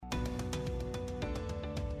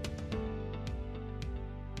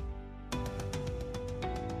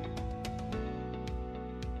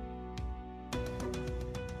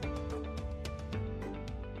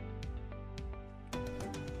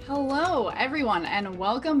Hello, everyone, and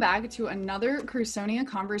welcome back to another Crusonia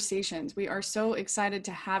Conversations. We are so excited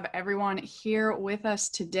to have everyone here with us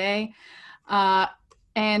today.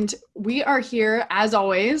 And we are here, as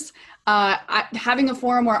always, having a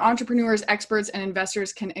forum where entrepreneurs, experts, and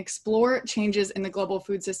investors can explore changes in the global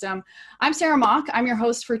food system. I'm Sarah Mock. I'm your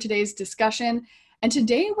host for today's discussion. And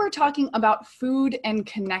today we're talking about food and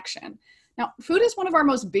connection. Now, food is one of our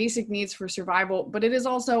most basic needs for survival, but it is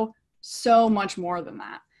also so much more than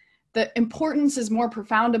that. The importance is more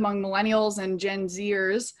profound among millennials and Gen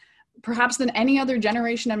Zers, perhaps than any other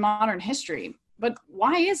generation in modern history. But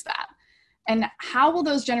why is that? And how will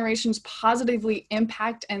those generations positively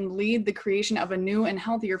impact and lead the creation of a new and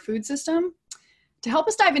healthier food system? To help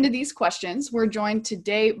us dive into these questions, we're joined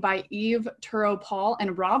today by Eve Turo-Paul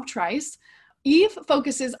and Rob Trice. Eve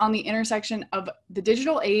focuses on the intersection of the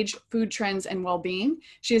digital age, food trends, and well-being.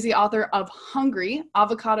 She is the author of Hungry,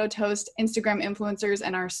 Avocado Toast, Instagram Influencers,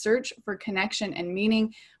 and Our Search for Connection and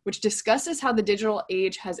Meaning, which discusses how the digital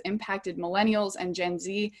age has impacted millennials and Gen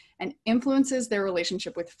Z and influences their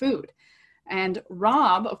relationship with food. And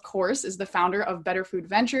Rob, of course, is the founder of Better Food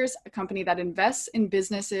Ventures, a company that invests in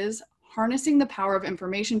businesses harnessing the power of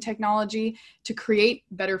information technology to create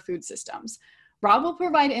better food systems. Rob will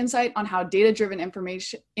provide insight on how data-driven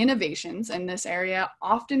information innovations in this area,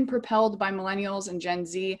 often propelled by millennials and Gen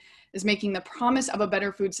Z, is making the promise of a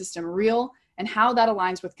better food system real and how that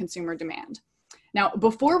aligns with consumer demand. Now,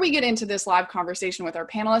 before we get into this live conversation with our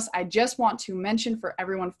panelists, I just want to mention for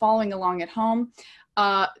everyone following along at home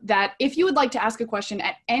that if you would like to ask a question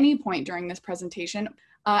at any point during this presentation,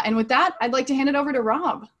 and with that, I'd like to hand it over to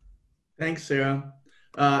Rob. Thanks, Sarah.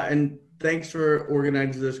 And thanks for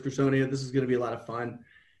organizing this, Crusonia. This is going to be a lot of fun.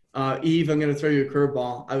 Eve, I'm going to throw you a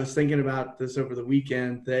curveball. I was thinking about this over the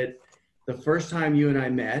weekend that the first time you and I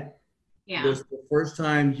met was the first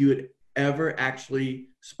time you had ever actually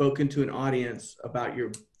spoken to an audience about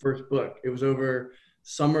your first book. It was over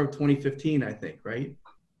summer of 2015, I think, right?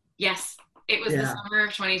 Yes, it was the summer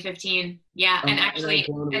of 2015. Yeah, and actually,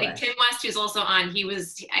 I think Tim West, who's also on, he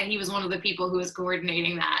was one of the people who was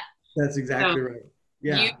coordinating that. That's exactly right.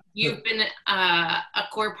 Yeah, you've been a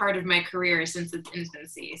core part of my career since its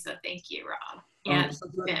infancy. So thank you, Rob. Yeah,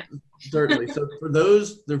 certainly. So for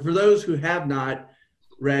those who have not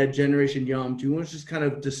read Generation Yum, do you want to just kind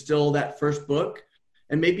of distill that first book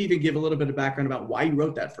and maybe even give a little bit of background about why you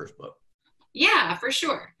wrote that first book? Yeah, for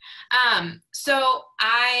sure. So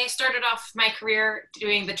I started off my career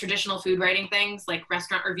doing the traditional food writing things like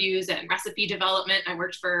restaurant reviews and recipe development. I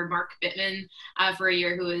worked for Mark Bittman for a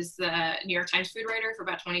year, who was the New York Times food writer for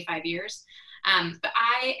about 25 years. But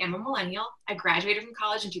I am a millennial. I graduated from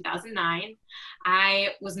college in 2009. I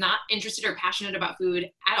was not interested or passionate about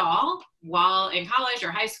food at all while in college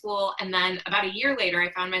or high school. And then about a year later,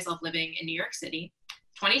 I found myself living in New York City,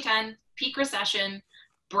 2010, peak recession,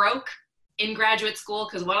 broke, in graduate school,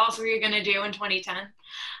 because what else were you going to do in 2010?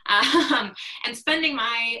 And spending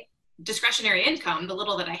my discretionary income, the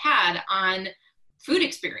little that I had, on food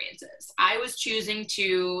experiences. I was choosing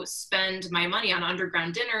to spend my money on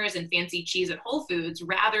underground dinners and fancy cheese at Whole Foods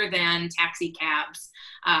rather than taxi cabs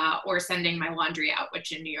or sending my laundry out,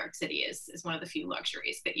 which in New York City is one of the few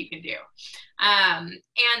luxuries that you can do. And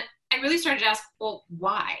I really started to ask, well,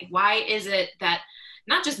 why? Why is it that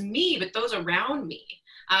not just me, but those around me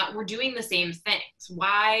we're doing the same things?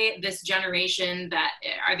 Why this generation that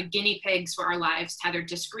are the guinea pigs for our lives tethered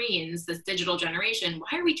to screens, this digital generation,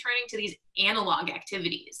 why are we turning to these analog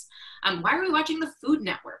activities? Why are we watching the Food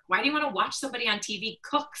Network? Why do you want to watch somebody on TV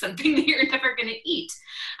cook something that you're never going to eat?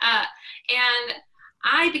 And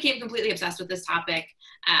I became completely obsessed with this topic.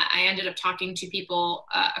 I ended up talking to people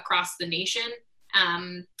across the nation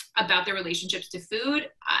about their relationships to food.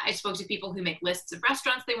 I spoke to people who make lists of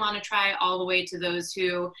restaurants they want to try, all the way to those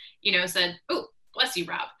who, said, oh, bless you,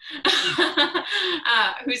 Rob,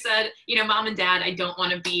 who said, Mom and Dad, I don't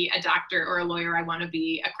want to be a doctor or a lawyer. I want to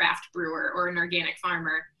be a craft brewer or an organic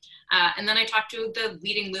farmer. And then I talked to the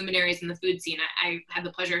leading luminaries in the food scene. I had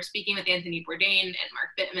the pleasure of speaking with Anthony Bourdain and Mark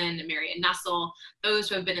Bittman and Marion Nussel, those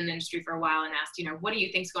who have been in the industry for a while, and asked, what do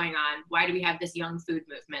you think's going on? Why do we have this young food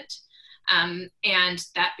movement? And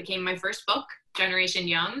that became my first book, Generation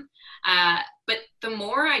Yum. But the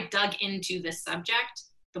more I dug into this subject,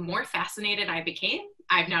 the more fascinated I became.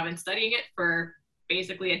 I've now been studying it for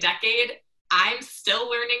basically a decade. I'm still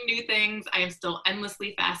learning new things. I am still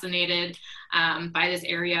endlessly fascinated by this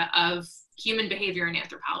area of human behavior and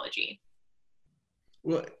anthropology.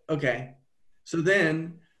 Well, okay. So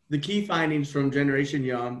then the key findings from Generation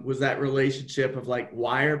Yum was that relationship of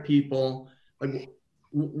why are people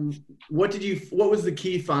what was the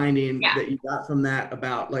key finding that you got from that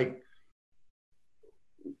about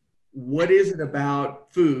what is it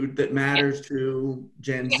about food that matters to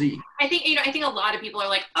Gen Yeah. Z? I think, I think a lot of people are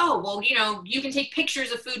like, oh, well, you can take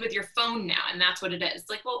pictures of food with your phone now, and that's what it is. It's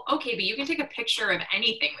like, well, okay, but you can take a picture of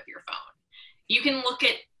anything with your phone. You can look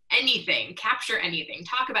at anything, capture anything,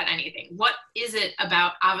 talk about anything. What is it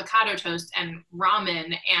about avocado toast and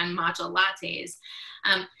ramen and matcha lattes?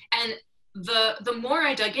 And the more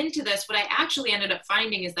I dug into this, what I actually ended up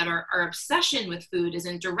finding is that our obsession with food is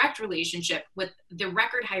in direct relationship with the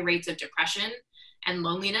record high rates of depression and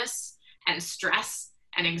loneliness and stress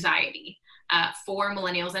and anxiety for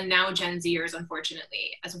millennials and now Gen Zers,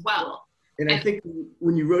 unfortunately, as well. And I think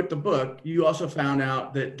when you wrote the book, you also found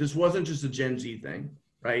out that this wasn't just a Gen Z thing,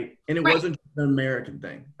 right? And it wasn't just an American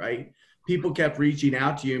thing, right? People kept reaching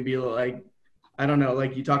out to you and be like, I don't know,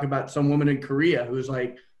 like you talk about some woman in Korea who was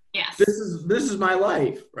like, yes, this is my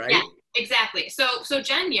life, right? Yeah, exactly. So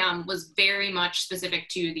Gen Yum was very much specific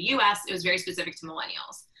to the US. It was very specific to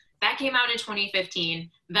millennials. That came out in 2015.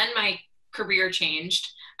 Then my career changed,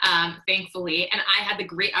 thankfully, and I had the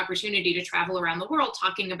great opportunity to travel around the world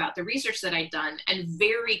talking about the research that I'd done. And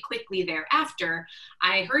very quickly thereafter,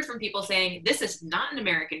 I heard from people saying, this is not an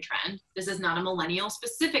American trend. This is not a millennial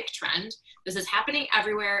specific trend. This is happening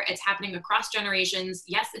everywhere. It's happening across generations.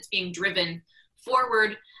 Yes, it's being driven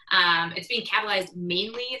forward. It's being catalyzed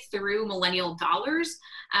mainly through millennial dollars.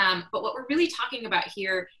 But what we're really talking about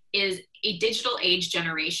here is a digital age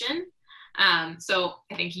generation. So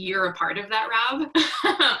I think you're a part of that, Rob.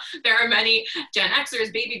 There are many Gen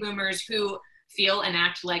Xers, baby boomers who feel and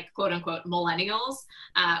act like quote unquote millennials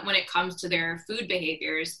when it comes to their food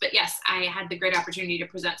behaviors. But yes, I had the great opportunity to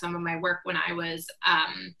present some of my work when I was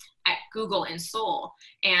at Google in Seoul.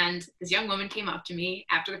 And this young woman came up to me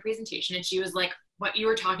after the presentation and she was like, what you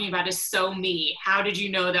were talking about is so me. How did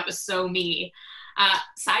you know that was so me?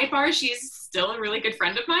 Sidebar, she's still a really good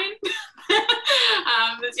friend of mine.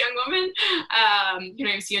 This young woman, her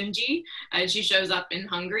name's Yunji, she shows up in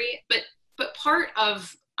Hungary. But part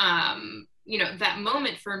of that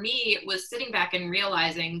moment for me was sitting back and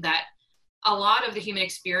realizing that a lot of the human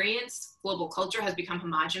experience, global culture, has become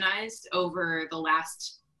homogenized over the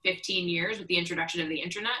last 15 years with the introduction of the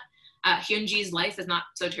internet. Hyunji's life is not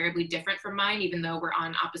so terribly different from mine, even though we're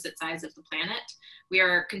on opposite sides of the planet. We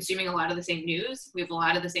are consuming a lot of the same news. We have a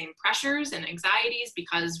lot of the same pressures and anxieties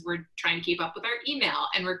because we're trying to keep up with our email,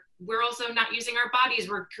 and we're also not using our bodies.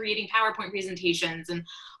 We're creating PowerPoint presentations and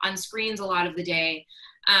on screens a lot of the day.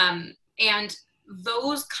 And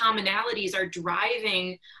those commonalities are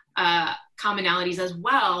driving commonalities as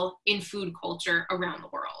well in food culture around the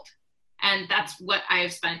world. And that's what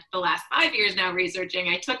I've spent the last 5 years now researching.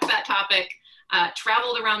 I took that topic,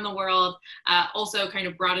 traveled around the world, also kind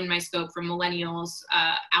of broadened my scope from millennials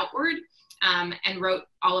outward, and wrote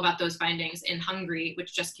all about those findings in Hungary,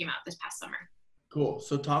 which just came out this past summer. Cool.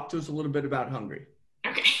 So talk to us a little bit about Hungary.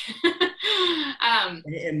 Okay.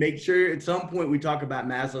 And make sure at some point we talk about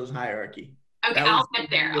Maslow's hierarchy. Okay, I'll get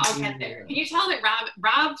there. Can you tell that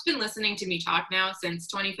Rob's been listening to me talk now since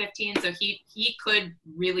 2015, so he could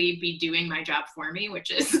really be doing my job for me,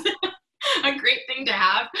 which is a great thing to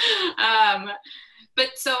have. But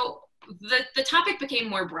so the topic became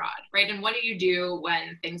more broad, right? And what do you do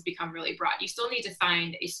when things become really broad? You still need to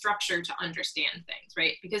find a structure to understand things,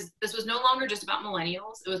 right? Because this was no longer just about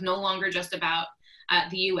millennials. It was no longer just about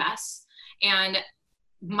the US. And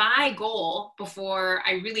my goal before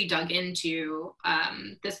I really dug into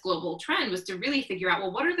this global trend was to really figure out,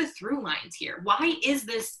 well, what are the through lines here? Why is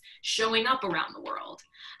this showing up around the world?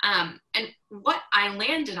 And what I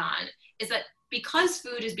landed on is that because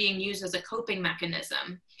food is being used as a coping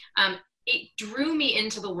mechanism, it drew me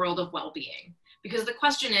into the world of well-being. Because the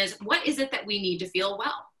question is, what is it that we need to feel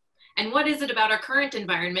well? And what is it about our current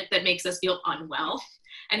environment that makes us feel unwell?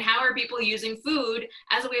 And how are people using food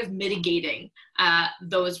as a way of mitigating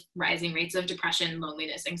those rising rates of depression,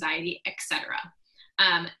 loneliness, anxiety, etc.?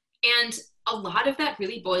 And a lot of that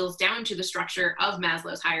really boils down to the structure of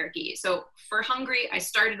Maslow's hierarchy. So for Hungary, I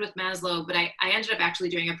started with Maslow, but I ended up actually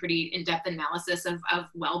doing a pretty in-depth analysis of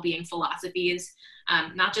well-being philosophies,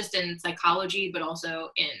 not just in psychology, but also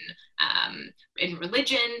in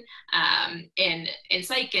religion, in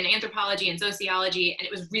psych and anthropology and sociology. And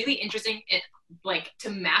it was really interesting to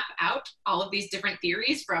map out all of these different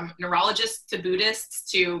theories, from neurologists to Buddhists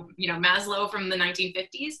to Maslow from the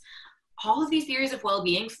 1950s. All of these theories of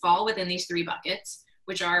well-being fall within these three buckets,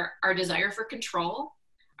 which are our desire for control,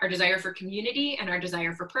 our desire for community, and our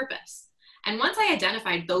desire for purpose. And once I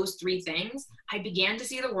identified those three things, I began to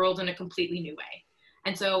see the world in a completely new way.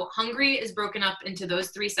 And so Hungary is broken up into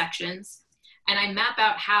those three sections, and I map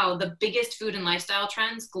out how the biggest food and lifestyle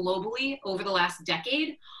trends globally over the last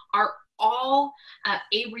decade are all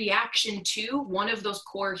a reaction to one of those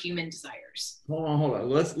core human desires. Hold on.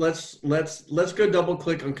 Let's go double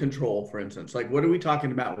click on control, for instance. Like, what are we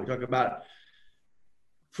talking about? We're talking about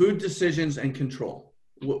food decisions and control.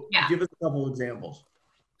 Yeah. Give us a couple examples.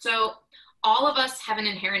 So all of us have an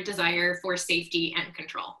inherent desire for safety and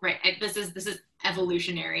control, right? This is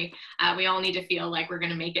evolutionary. We all need to feel like we're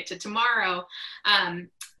going to make it to tomorrow.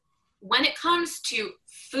 When it comes to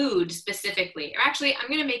food specifically, or actually, I'm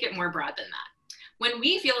going to make it more broad than that. When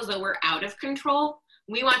we feel as though we're out of control,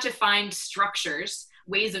 we want to find structures,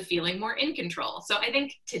 ways of feeling more in control. So I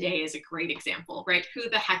think today is a great example, right? Who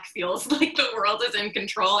the heck feels like the world is in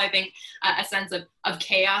control? I think a sense of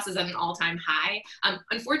chaos is at an all-time high.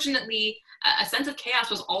 Unfortunately, a sense of chaos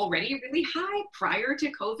was already really high prior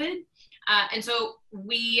to COVID. And so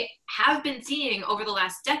we have been seeing over the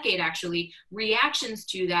last decade, actually, reactions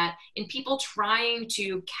to that in people trying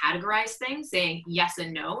to categorize things, saying yes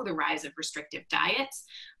and no, the rise of restrictive diets.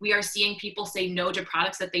 We are seeing people say no to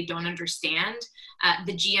products that they don't understand.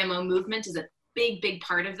 The GMO movement is a big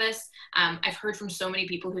part of this. I've heard from so many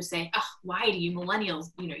people who say, oh, why do you millennials,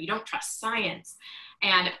 you don't trust science?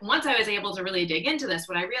 And once I was able to really dig into this,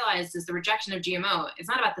 what I realized is the rejection of GMO, it's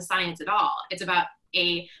not about the science at all. It's about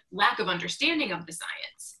a lack of understanding of the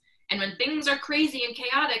science. And when things are crazy and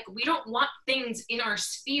chaotic, we don't want things in our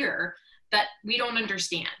sphere that we don't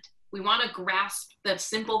understand. We want to grasp the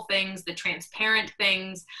simple things, the transparent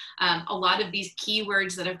things. A lot of these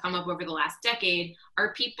keywords that have come up over the last decade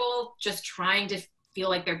are people just trying to feel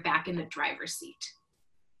like they're back in the driver's seat.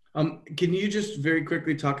 Can you just very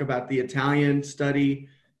quickly talk about the Italian study,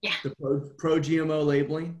 the pro-GMO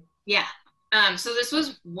labeling? Yeah. So this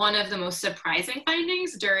was one of the most surprising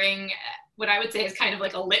findings during what I would say is kind of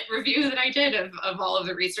like a lit review that I did of all of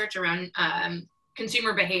the research around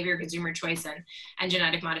consumer behavior, consumer choice, and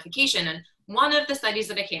genetic modification. And one of the studies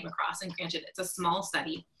that I came across, and granted it's a small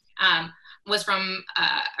study, was from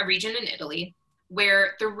a region in Italy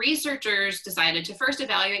where the researchers decided to first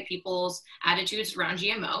evaluate people's attitudes around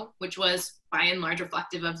GMO, which was by and large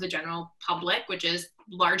reflective of the general public, which is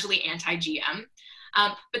largely anti-GM.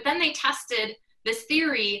 But then they tested this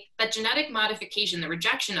theory that genetic modification, the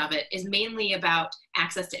rejection of it, is mainly about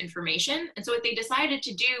access to information. And so what they decided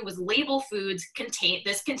to do was label foods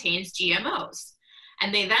this contains GMOs.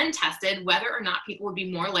 And they then tested whether or not people would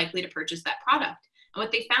be more likely to purchase that product. And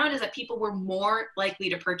what they found is that people were more likely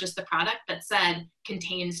to purchase the product that said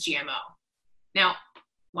contains GMO. Now,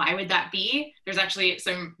 why would that be? There's actually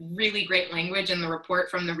some really great language in the report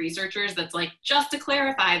from the researchers that's like, just to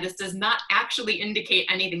clarify, this does not actually indicate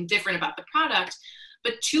anything different about the product,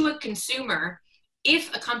 but to a consumer,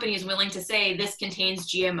 if a company is willing to say this contains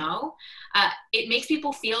GMO, it makes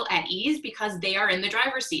people feel at ease because they are in the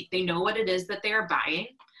driver's seat. They know what it is that they are buying.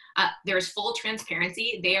 There's full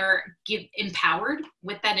transparency. They are empowered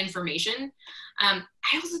with that information. I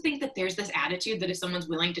also think that there's this attitude that if someone's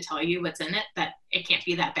willing to tell you what's in it, that it can't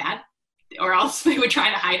be that bad, or else they would try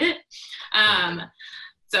to hide it.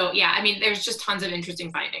 So yeah, I mean, there's just tons of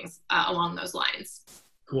interesting findings along those lines.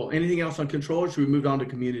 Cool. Anything else on control, or should we move on to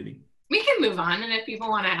community? We can move on, and if people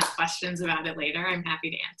want to ask questions about it later, I'm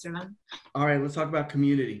happy to answer them. All right, let's talk about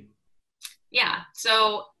community. Yeah,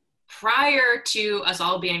 so prior to us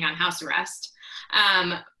all being on house arrest,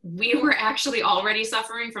 we were actually already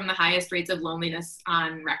suffering from the highest rates of loneliness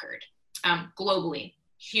on record globally.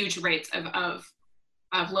 Huge rates of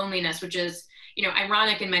loneliness, which is,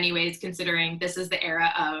 ironic in many ways, considering this is the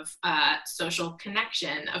era of social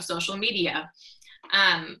connection, of social media.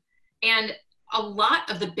 And a lot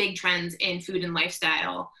of the big trends in food and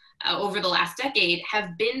lifestyle over the last decade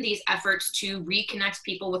have been these efforts to reconnect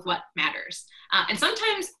people with what matters. And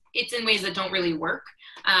sometimes it's in ways that don't really work.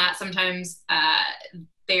 Sometimes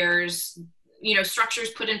there's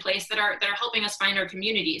structures put in place that are helping us find our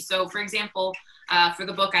community. So for example, for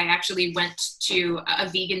the book, I actually went to a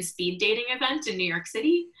vegan speed dating event in New York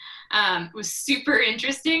City. It was super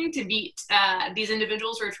interesting to meet these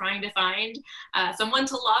individuals who are trying to find someone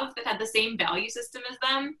to love that had the same value system as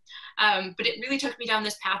them. But it really took me down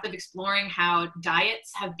this path of exploring how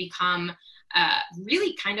diets have become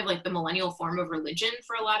really kind of like the millennial form of religion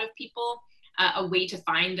for a lot of people, a way to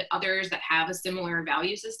find others that have a similar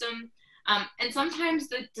value system. And sometimes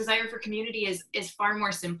the desire for community is far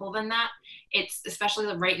more simple than that. It's, especially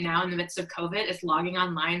right now in the midst of COVID, it's logging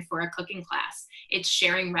online for a cooking class. It's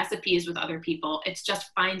sharing recipes with other people. It's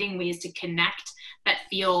just finding ways to connect that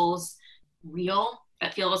feels real,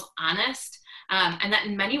 that feels honest, and that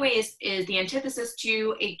in many ways is the antithesis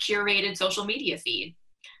to a curated social media feed.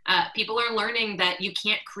 People are learning that you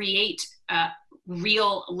can't create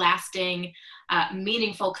real, lasting,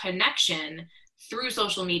 meaningful connection through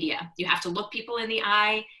social media. You have to look people in the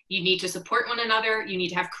eye. You need to support one another. You need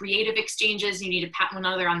to have creative exchanges. You need to pat one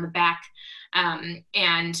another on the back.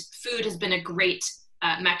 And food has been a great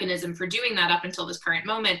mechanism for doing that up until this current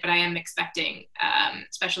moment, but I am expecting,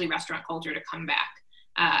 especially restaurant culture, to come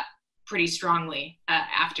back pretty strongly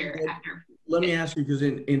after. Let me ask you, because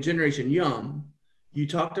in Generation Yum, you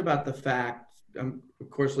talked about the fact, I'm of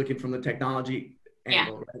course looking from the technology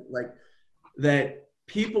angle, right? Like that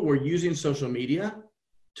people were using social media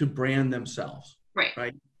to brand themselves,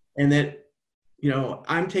 right? And that,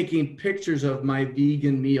 I'm taking pictures of my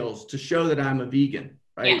vegan meals to show that I'm a vegan,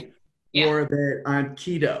 right? Or that I'm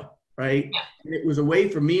keto, right? And it was a way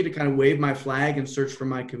for me to kind of wave my flag and search for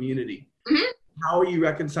my community. How are you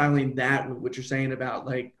reconciling that with what you're saying about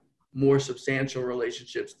like more substantial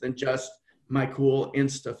relationships than just my cool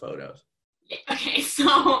Insta photos? Okay,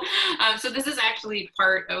 so this is actually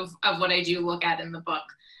part of what I do look at in the book.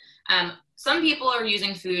 Some people are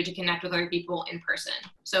using food to connect with other people in person.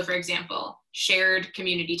 So for example, shared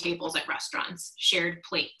community tables at restaurants, shared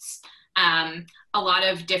plates, a lot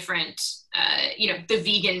of different, the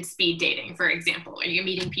vegan speed dating, for example, where you're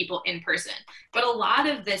meeting people in person. But a lot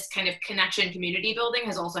of this kind of connection community building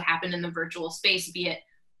has also happened in the virtual space, be it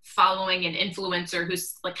following an influencer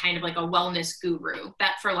who's like kind of like a wellness guru.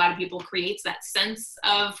 That for a lot of people creates that sense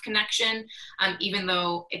of connection, even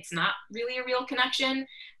though it's not really a real connection.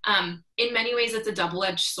 In many ways, it's a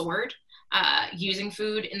double-edged sword. Using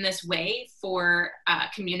food in this way for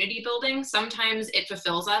community building. Sometimes it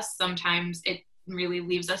fulfills us. Sometimes it really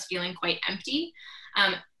leaves us feeling quite empty.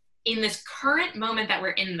 In this current moment that we're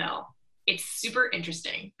in, though, it's super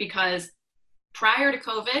interesting because prior to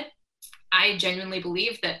COVID, I genuinely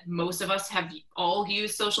believe that most of us have all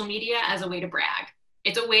used social media as a way to brag.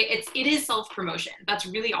 It is self-promotion. That's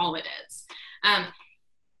really all it is.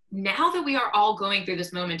 Now that we are all going through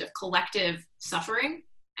this moment of collective suffering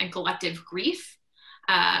and collective grief,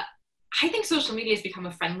 I think social media has become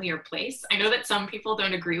a friendlier place. I know that some people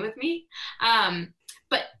don't agree with me,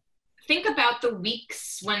 but think about the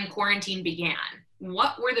weeks when quarantine began.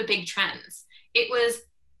 What were the big trends? It was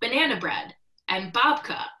banana bread and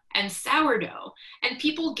babka and sourdough and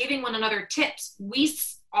people giving one another tips. We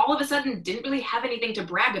all of a sudden didn't really have anything to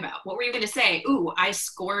brag about. What were you going to say? Ooh, I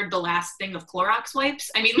scored the last thing of Clorox wipes.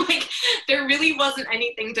 I mean, like, there really wasn't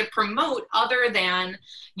anything to promote other than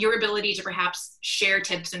your ability to perhaps share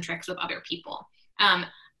tips and tricks with other people. I'm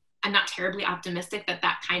not terribly optimistic that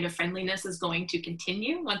that kind of friendliness is going to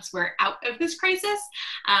continue once we're out of this crisis.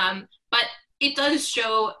 But it does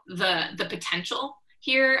show the potential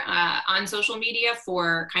here on social media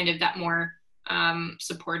for kind of that more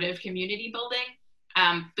supportive community building.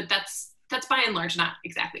 But that's by and large not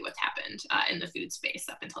exactly what's happened in the food space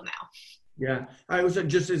up until now. Yeah, I was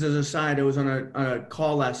just as an aside, I was on a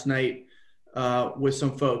call last night with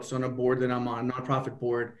some folks on a board that I'm on, nonprofit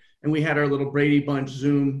board, and we had our little Brady Bunch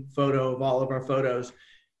Zoom photo of all of our photos.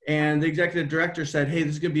 And the executive director said, "Hey,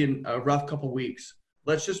 this is going to be a rough couple of weeks.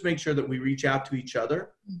 Let's just make sure that we reach out to each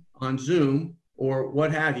other on Zoom or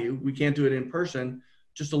what have you. We can't do it in person,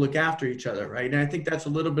 just to look after each other," right? And I think that's a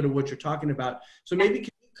little bit of what you're talking about. So maybe can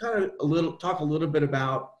you kind of talk a little bit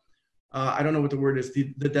about, I don't know what the word is,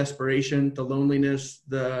 the desperation, the loneliness,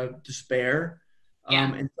 the despair,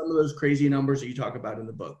 and some of those crazy numbers that you talk about in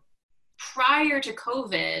the book. Prior to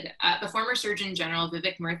COVID, the former Surgeon General,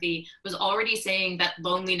 Vivek Murthy, was already saying that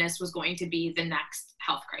loneliness was going to be the next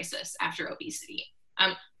health crisis after obesity.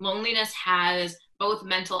 Loneliness has both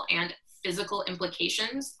mental and physical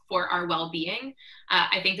implications for our well-being.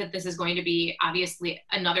 I think that this is going to be obviously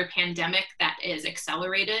another pandemic that is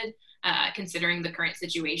accelerated considering the current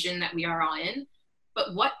situation that we are all in.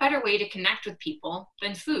 But what better way to connect with people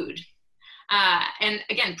than food? And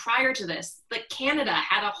again, prior to this, like Canada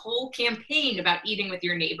had a whole campaign about eating with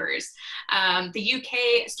your neighbors. The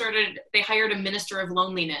UK they hired a minister of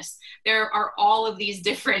loneliness. There are all of these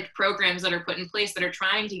different programs that are put in place that are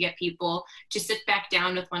trying to get people to sit back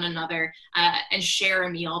down with one another and share a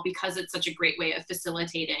meal because it's such a great way of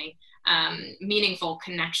facilitating meaningful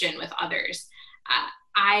connection with others.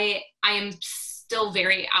 I am still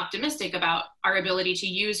very optimistic about our ability to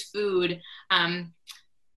use food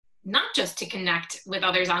not just to connect with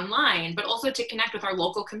others online, but also to connect with our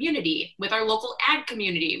local community, with our local ag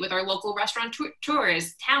community, with our local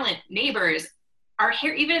restaurateurs, talent, neighbors,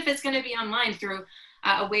 even if it's going to be online through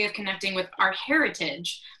a way of connecting with our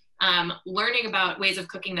heritage, learning about ways of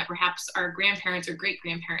cooking that perhaps our grandparents or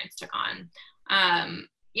great-grandparents took on.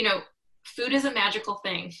 Food is a magical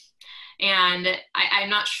thing. And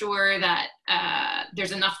I'm not sure that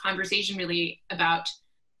there's enough conversation really about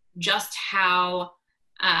just how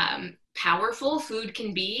powerful food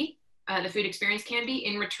can be the food experience can be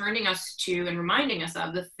in returning us to and reminding us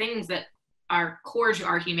of the things that are core to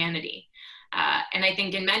our humanity. And I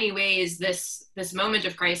think in many ways, this moment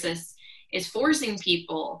of crisis is forcing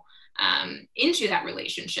people into that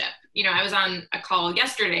relationship. I was on a call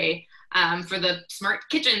yesterday for the Smart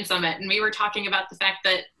Kitchen Summit, and we were talking about the fact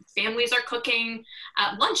that families are cooking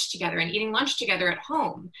lunch together and eating lunch together at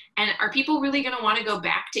home. And are people really going to want to go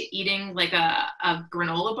back to eating like a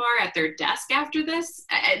granola bar at their desk after this?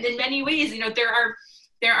 And in many ways,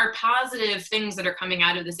 there are positive things that are coming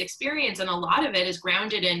out of this experience, and a lot of it is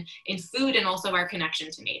grounded in food and also our connection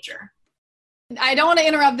to nature. I don't want to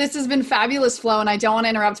interrupt. This has been fabulous, Flo, and I don't want to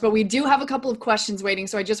interrupt, but we do have a couple of questions waiting,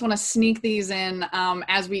 so I just want to sneak these in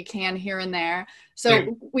as we can here and there.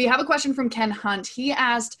 So we have a question from Ken Hunt. He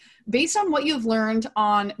asked, based on what you've learned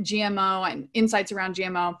on GMO and insights around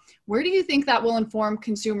GMO, where do you think that will inform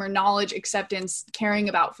consumer knowledge, acceptance, caring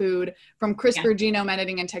about food from CRISPR genome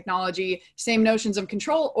editing and technology? Same notions of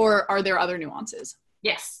control, or are there other nuances?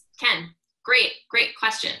 Yes, Ken. Great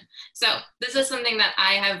question. So this is something that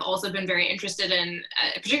I have also been very interested in,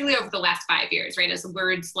 particularly over the last 5 years, right? As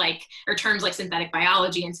words or terms like synthetic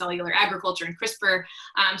biology and cellular agriculture and CRISPR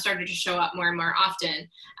started to show up more and more often.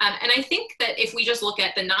 And I think that if we just look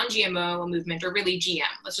at the non-GMO movement, or really GM,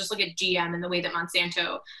 let's just look at GM and the way that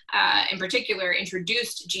Monsanto in particular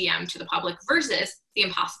introduced GM to the public versus the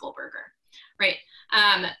Impossible Burger, right?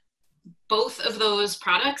 Both of those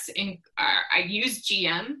products I use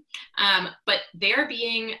GM, but they're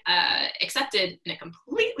being accepted in a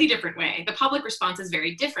completely different way. The public response is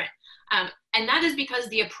very different. And that is because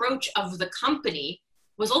the approach of the company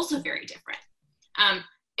was also very different.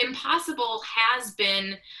 Impossible has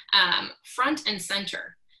been front and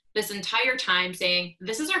center this entire time, saying,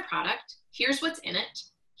 this is our product, here's what's in it,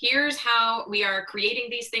 here's how we are creating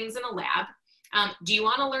these things in a lab. Do you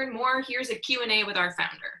want to learn more? Here's a Q&A with our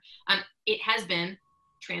founder. It has been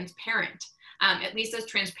transparent, at least as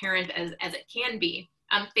transparent as it can be.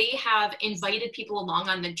 They have invited people along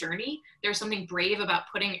on the journey. There's something brave about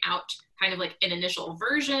putting out kind of like an initial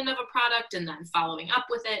version of a product and then following up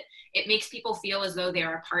with it. It makes people feel as though they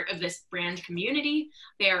are a part of this brand community.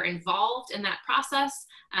 They are involved in that process.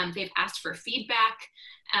 They've asked for feedback.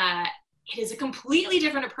 It is a completely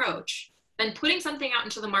different approach than putting something out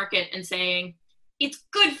into the market and saying, it's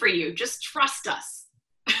good for you, just trust us.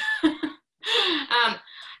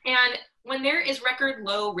 And when there is record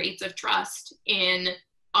low rates of trust in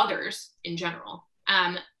others in general,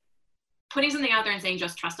 putting something out there and saying,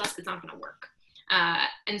 just trust us, it's not going to work.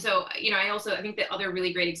 And so, I think the other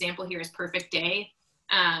really great example here is Perfect Day.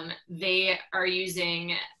 They are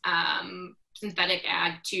using synthetic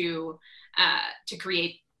ag to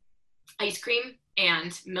create ice cream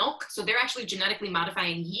and milk. So they're actually genetically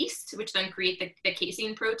modifying yeast, which then create the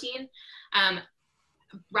casein protein.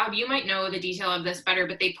 Rob, you might know the detail of this better,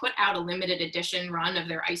 but they put out a limited edition run of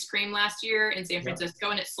their ice cream last year in San Francisco,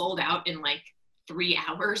 and it sold out in like 3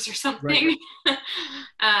 hours or something.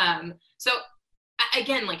 Right. So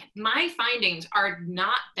again, like, my findings are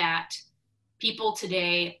not that people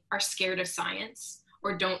today are scared of science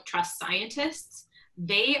or don't trust scientists.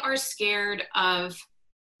 They are scared of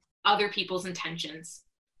other people's intentions,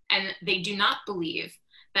 and they do not believe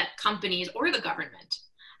that companies or the government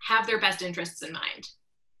have their best interests in mind.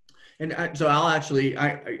 And so I'm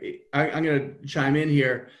going to chime in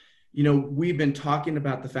here. We've been talking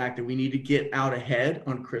about the fact that we need to get out ahead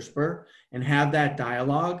on CRISPR and have that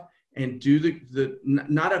dialogue and do the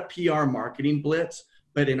not a PR marketing blitz,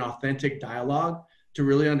 but an authentic dialogue to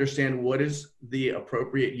really understand what is the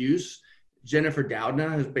appropriate use. Jennifer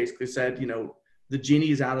Doudna has basically said, the genie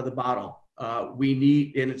is out of the bottle. And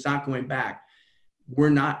it's not going back.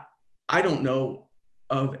 I don't know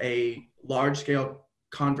of a large scale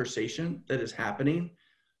conversation that is happening.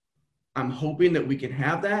 I'm hoping that we can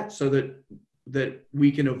have that so that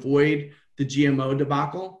we can avoid the GMO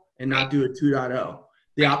debacle and not do a 2.0.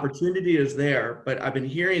 The opportunity is there, but I've been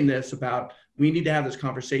hearing this about, we need to have this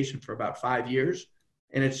conversation for about 5 years,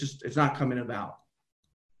 and it's not coming about.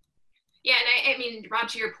 Yeah, and I mean, Rob,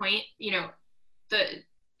 to your point,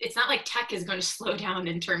 it's not like tech is going to slow down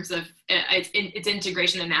in terms of its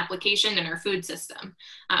integration and application in our food system.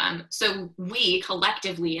 So we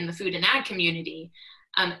collectively in the food and ag community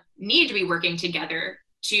need to be working together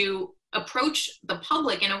to approach the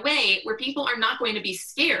public in a way where people are not going to be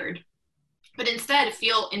scared, but instead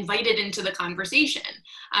feel invited into the conversation.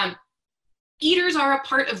 Eaters are a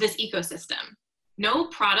part of this ecosystem. No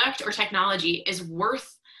product or technology is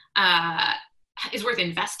worth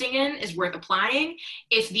investing in, is worth applying,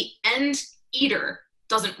 if the end eater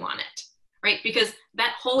doesn't want it, right? Because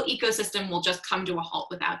that whole ecosystem will just come to a halt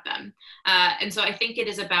without them. And so I think it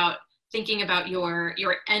is about thinking about your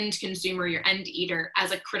end consumer, your end eater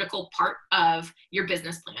as a critical part of your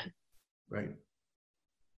business plan. Right.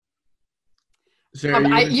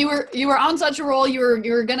 Sarah, you were on such a roll. You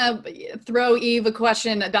were gonna throw Eve a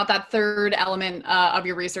question about that third element of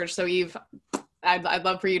your research. So Eve, I'd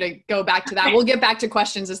love for you to go back to that. Okay. We'll get back to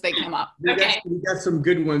questions as they come up. Okay. We got some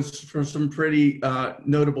good ones from some pretty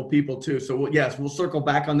notable people too. So yes, we'll circle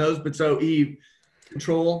back on those. But so Eve,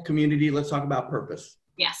 control, community. Let's talk about purpose.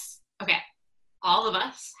 Yes. Okay. All of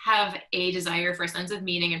us have a desire for a sense of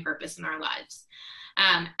meaning and purpose in our lives.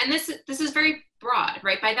 And this is very broad,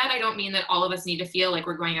 right? By that, I don't mean that all of us need to feel like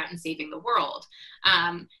we're going out and saving the world.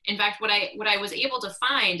 In fact, what I was able to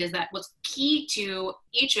find is that what's key to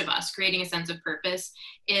each of us creating a sense of purpose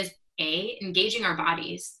is engaging our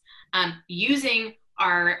bodies, using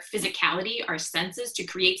our physicality, our senses to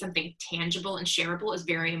create something tangible and shareable is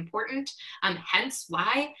very important. Hence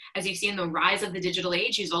why, as you've seen the rise of the digital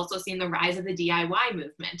age, you've also seen the rise of the DIY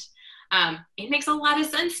movement. It makes a lot of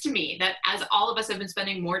sense to me that as all of us have been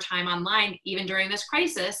spending more time online, even during this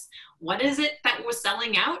crisis, what is it that was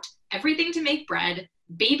selling out? Everything to make bread,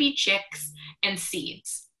 baby chicks, and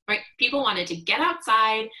seeds, right? People wanted to get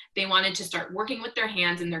outside. They wanted to start working with their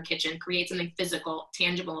hands in their kitchen, create something physical,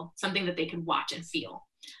 tangible, something that they could watch and feel.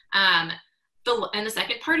 And the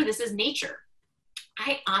second part of this is nature.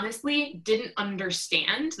 I honestly didn't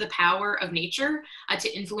understand the power of nature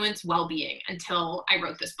to influence well-being until I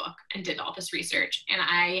wrote this book and did all this research. And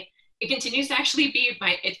it continues to actually be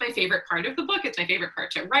it's my favorite part of the book. It's my favorite part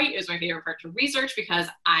to write. It was my favorite part to research because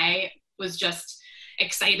I was just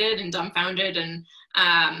excited and dumbfounded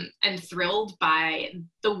and thrilled by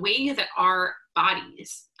the way that our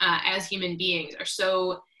bodies as human beings are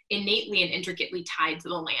so innately and intricately tied to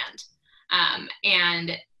the land.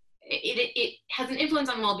 And it has an influence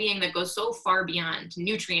on well-being that goes so far beyond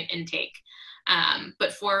nutrient intake,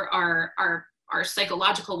 but for our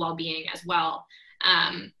psychological well-being as well.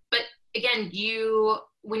 But again,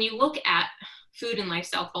 when you look at food and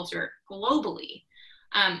lifestyle culture globally,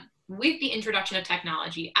 with the introduction of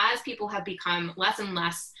technology, as people have become less and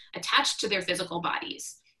less attached to their physical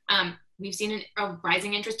bodies, we've seen a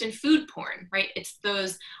rising interest in food porn, right? It's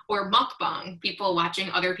those, or mukbang, people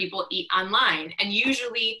watching other people eat online. And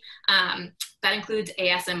usually that includes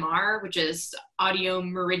ASMR, which is audio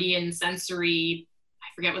meridian sensory, I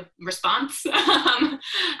forget what response.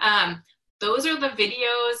 Those are the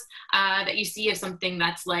videos that you see of something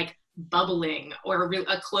that's like bubbling, or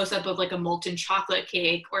a close-up of like a molten chocolate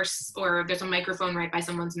cake, or there's a microphone right by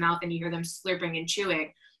someone's mouth and you hear them slurping and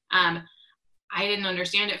chewing. I didn't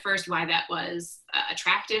understand at first why that was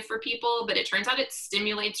attractive for people, but it turns out it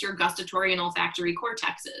stimulates your gustatory and olfactory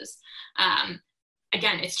cortexes.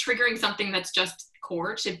 Again, it's triggering something that's just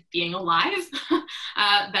core to being alive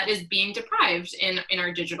that is being deprived in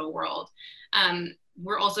our digital world.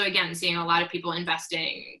 We're also, again, seeing a lot of people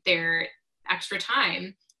investing their extra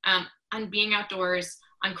time on being outdoors,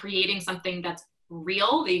 on creating something that's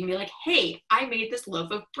real, that you can be like, hey, I made this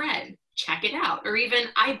loaf of bread, check it out. Or even,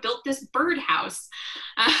 I built this birdhouse.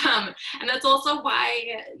 And that's also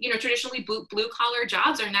why, traditionally blue collar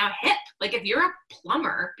jobs are now hip. Like if you're a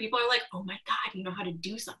plumber, people are like, oh my God, you know how to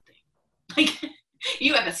do something. Like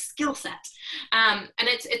you have a skill set. And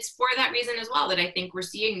it's for that reason as well that I think we're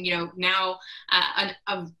seeing, now an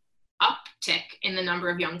uptick in the number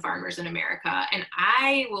of young farmers in America. And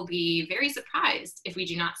I will be very surprised if we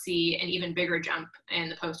do not see an even bigger jump in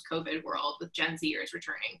the post-COVID world with Gen Zers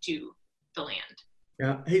returning to the land.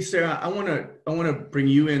 Yeah. Hey, Sarah, I want to bring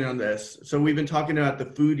you in on this. So we've been talking about the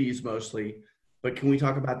foodies mostly, but can we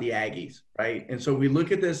talk about the Aggies, right? And so we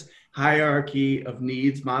look at this hierarchy of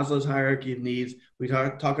needs, Maslow's hierarchy of needs. We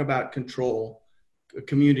talk about control,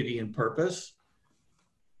 community, and purpose.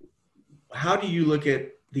 How do you look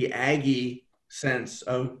at the Aggie sense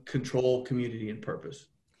of control, community, and purpose?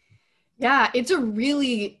 Yeah, it's a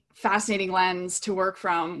really fascinating lens to work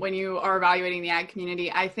from when you are evaluating the ag community.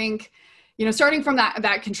 I think, starting from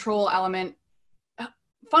that control element,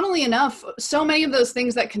 funnily enough, so many of those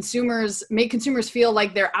things that make consumers feel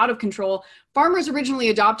like they're out of control, farmers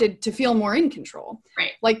originally adopted to feel more in control.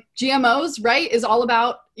 Right. Like GMOs, right, is all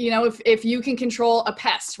about, if you can control a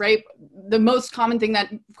pest, right? The most common thing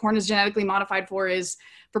that corn is genetically modified for is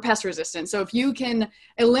for pest resistance. So if you can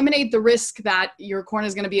eliminate the risk that your corn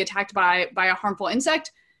is going to be attacked by a harmful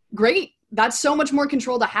insect, great. That's so much more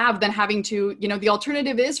control to have than having to, the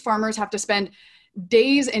alternative is farmers have to spend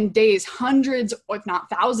days and days, hundreds, if not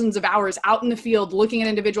thousands of hours out in the field, looking at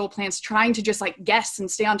individual plants, trying to just like guess and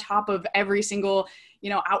stay on top of every single,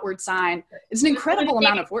 outward sign. It's an incredible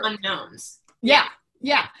amount of work. Unknowns. Yeah.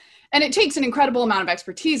 And it takes an incredible amount of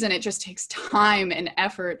expertise, and it just takes time and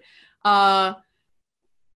effort.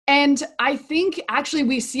 And I think actually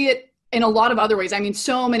we see it in a lot of other ways. I mean,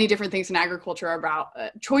 so many different things in agriculture are about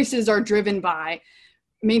choices are driven by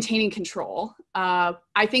maintaining control.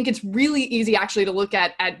 I think it's really easy actually to look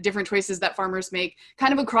at different choices that farmers make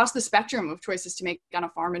kind of across the spectrum of choices to make on a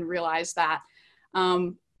farm and realize that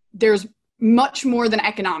there's much more than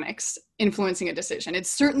economics influencing a decision. It's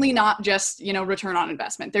certainly not just, return on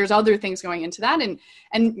investment. There's other things going into that,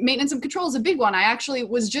 and maintenance of control is a big one. I actually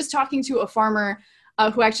was just talking to a farmer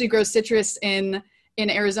who actually grows citrus in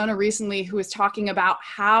Arizona recently, who was talking about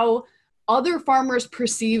how other farmers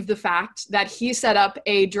perceive the fact that he set up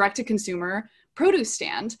a direct-to-consumer produce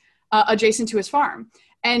stand adjacent to his farm.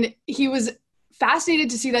 And he was fascinated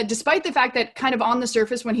to see that, despite the fact that kind of on the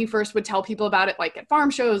surface, when he first would tell people about it, like at farm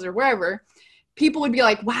shows or wherever, people would be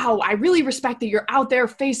like, wow, I really respect that you're out there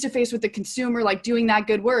face to face with the consumer, like doing that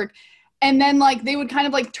good work. And then like they would kind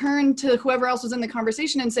of like turn to whoever else was in the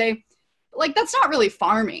conversation and say, like, that's not really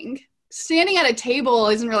farming. Standing at a table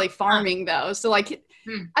isn't really farming though. So like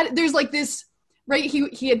there's like this, right?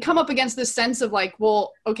 He had come up against this sense of like,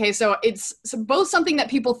 well, okay, so it's both something that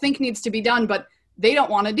people think needs to be done, but they don't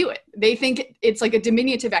want to do it. They think it's like a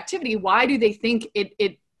diminutive activity. Why do they think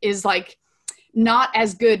it is like not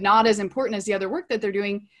as good, not as important as the other work that they're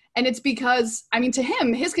doing? And it's because, I mean, to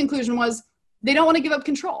him, his conclusion was they don't want to give up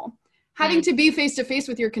control. Having to be face to face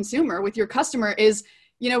with your consumer, with your customer is,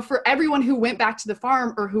 for everyone who went back to the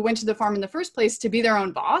farm or who went to the farm in the first place to be their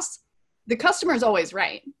own boss, the customer is always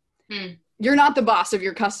right. You're not the boss of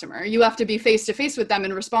your customer. You have to be face to face with them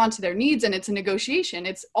and respond to their needs. And it's a negotiation.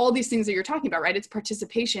 It's all these things that you're talking about, right? It's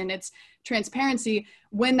participation, it's transparency.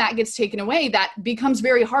 When that gets taken away, that becomes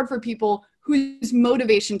very hard for people whose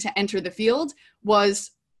motivation to enter the field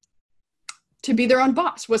was to be their own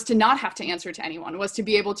boss, was to not have to answer to anyone, was to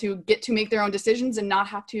be able to get to make their own decisions and not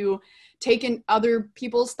have to take in other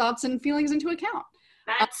people's thoughts and feelings into account.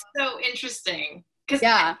 That's so interesting.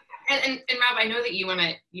 Yeah. And Rob, I know that you want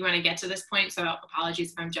to get to this point, so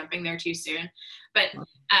apologies if I'm jumping there too soon. But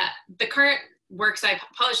the current work, so I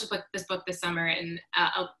published this book this summer, and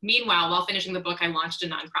meanwhile, while finishing the book, I launched a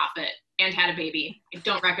nonprofit and had a baby. I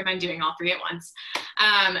don't recommend doing all three at once.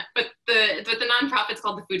 But the nonprofit's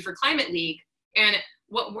called the Food for Climate League, and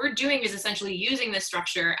what we're doing is essentially using this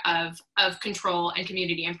structure of control and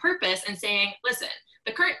community and purpose, and saying, listen,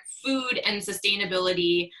 the current food and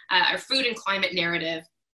sustainability or food and climate narrative,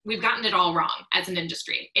 we've gotten it all wrong as an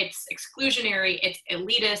industry. It's exclusionary, it's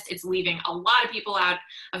elitist, it's leaving a lot of people out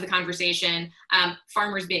of the conversation,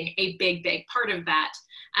 farmers being a big, big part of that.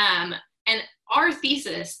 And our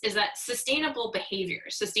thesis is that sustainable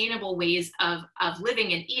behaviors, sustainable ways of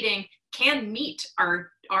living and eating can meet our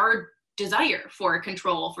desire for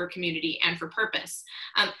control, for community, and for purpose.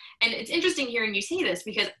 And it's interesting hearing you say this,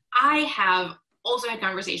 because I have also had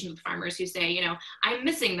conversations with farmers who say, I'm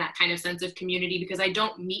missing that kind of sense of community because I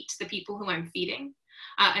don't meet the people who I'm feeding,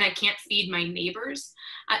 and I can't feed my neighbors.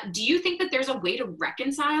 Do you think that there's a way to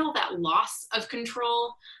reconcile that loss of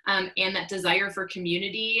control and that desire for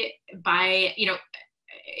community by, in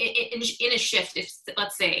a shift? If,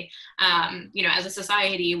 let's say, as a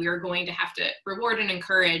society, we are going to have to reward and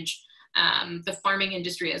encourage the farming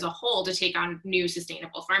industry as a whole to take on new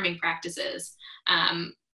sustainable farming practices.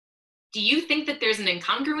 Do you think that there's an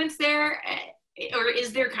incongruence there, or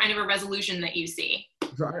is there kind of a resolution that you see?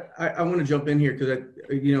 So I want to jump in here because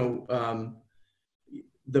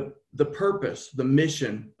the purpose, the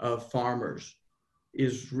mission of farmers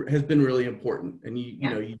has been really important. And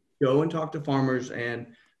you go and talk to farmers, and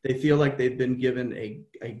they feel like they've been given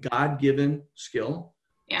a God-given skill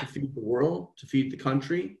to feed the world, to feed the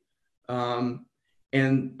country.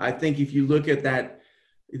 And I think if you look at that,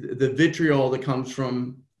 the vitriol that comes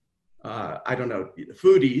from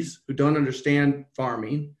foodies who don't understand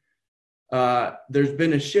farming, there's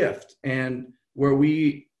been a shift, and where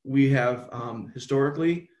we have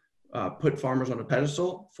historically put farmers on a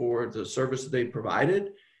pedestal for the service that they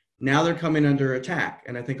provided. Now they're coming under attack,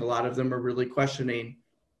 and I think a lot of them are really questioning,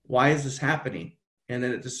 why is this happening? And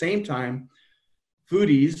then at the same time,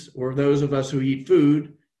 foodies, or those of us who eat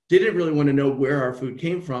food, didn't really want to know where our food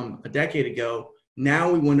came from a decade ago.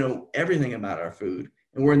 Now we want to know everything about our food.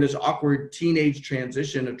 And we're in this awkward teenage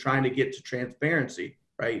transition of trying to get to transparency,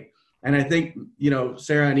 right? And I think,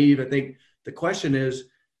 Sarah and Eve, I think the question is,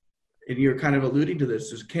 and you're kind of alluding to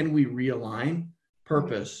this, is can we realign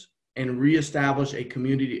purpose and reestablish a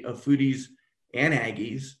community of foodies and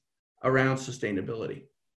Aggies around sustainability?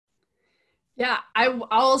 Yeah,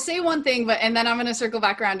 I'll say one thing, and then I'm going to circle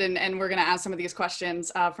back around and we're going to ask some of these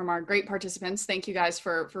questions from our great participants. Thank you guys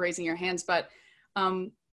for raising your hands. But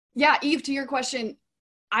Eve, to your question,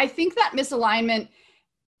 I think that misalignment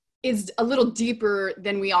is a little deeper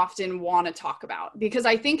than we often want to talk about, because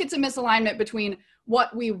I think it's a misalignment between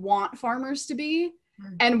what we want farmers to be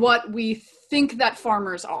and what we think that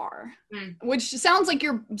farmers are, which sounds like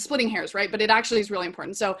you're splitting hairs, right? But it actually is really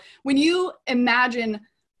important. So when you imagine,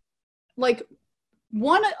 like,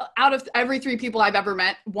 1 out of every 3 people I've ever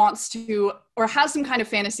met wants to, or has some kind of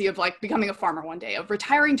fantasy of like becoming a farmer one day, of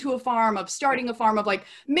retiring to a farm, of starting a farm, of like,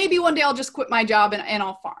 maybe one day I'll just quit my job and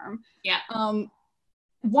I'll farm. Yeah.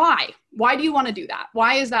 Why do you want to do that?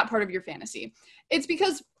 Why is that part of your fantasy? It's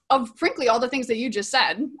because of, frankly, all the things that you just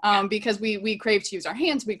said, because we crave to use our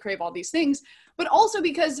hands, we crave all these things, but also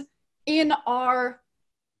because in our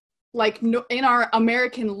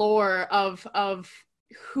American lore of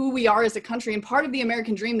who we are as a country, and part of the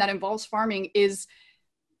American dream that involves farming is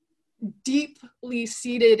deeply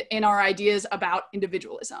seated in our ideas about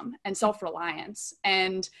individualism and self-reliance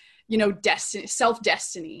and, destiny,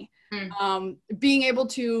 self-destiny, being able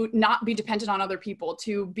to not be dependent on other people,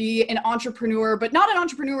 to be an entrepreneur, but not an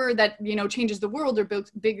entrepreneur that, changes the world or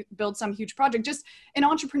build some huge project, just an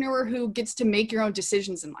entrepreneur who gets to make your own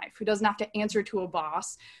decisions in life, who doesn't have to answer to a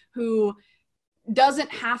boss, who doesn't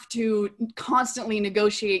have to constantly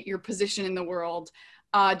negotiate your position in the world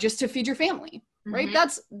just to feed your family, right?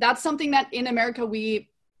 That's something that in America we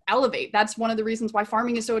elevate. That's one of the reasons why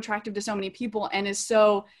farming is so attractive to so many people and is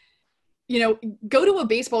so, go to a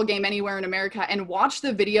baseball game anywhere in America and watch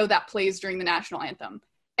the video that plays during the national anthem.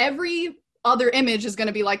 Every other image is going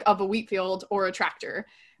to be like of a wheat field or a tractor.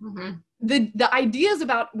 The ideas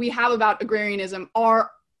we have about agrarianism are,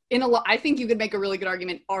 I think you could make a really good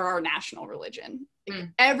argument, are our national religion.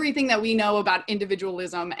 Everything that we know about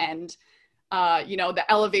individualism and, the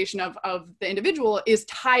elevation of the individual is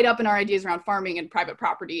tied up in our ideas around farming and private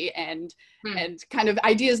property and kind of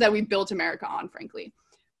ideas that we built America on, frankly.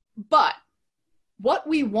 But what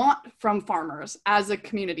we want from farmers as a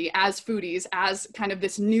community, as foodies, as kind of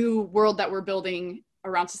this new world that we're building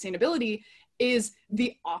around sustainability is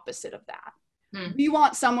the opposite of that. We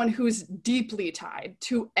want someone who's deeply tied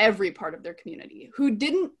to every part of their community, who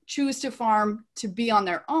didn't choose to farm to be on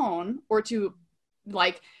their own or to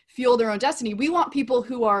like fuel their own destiny. We want people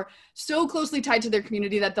who are so closely tied to their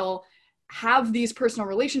community that they'll have these personal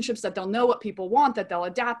relationships, that they'll know what people want, that they'll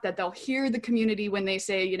adapt, that they'll hear the community when they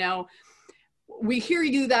say, we hear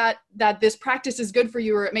you that this practice is good for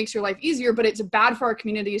you or it makes your life easier, but it's bad for our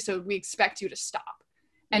community, so we expect you to stop.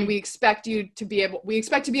 And we expect to be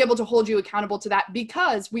able to hold you accountable to that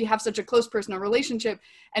because we have such a close personal relationship.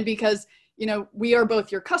 And because, we are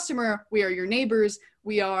both your customer, we are your neighbors,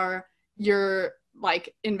 we are your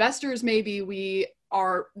investors, maybe we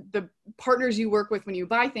are the partners you work with when you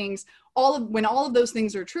buy things. When all of those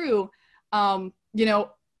things are true, that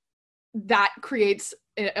creates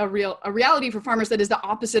a reality for farmers that is the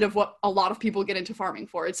opposite of what a lot of people get into farming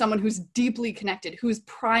for. It's someone who's deeply connected, whose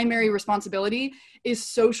primary responsibility is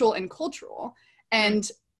social and cultural.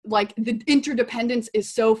 And the interdependence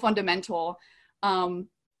is so fundamental.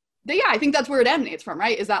 I think that's where it emanates from,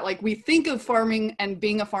 right? Is that we think of farming and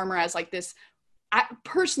being a farmer as this,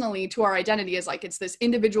 personally to our identity is it's this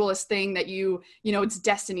individualist thing that it's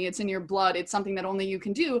destiny, it's in your blood, it's something that only you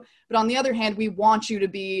can do. But on the other hand, we want you to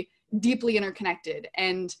be deeply interconnected.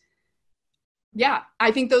 And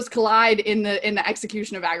I think those collide in the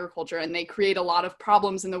execution of agriculture, and they create a lot of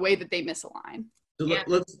problems in the way that they misalign.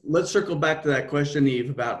 So let's circle back to that question, Eve,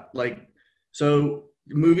 about so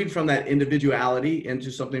moving from that individuality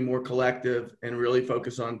into something more collective and really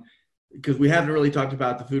focus on, because we haven't really talked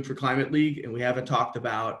about the Food for Climate League, and we haven't talked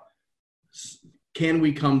about, can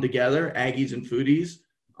we come together, Aggies and foodies,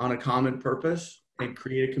 on a common purpose and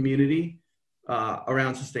create a community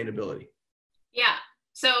around sustainability? Yeah.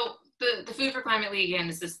 So the Food for Climate League, again,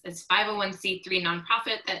 is this 501c3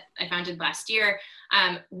 nonprofit that I founded last year.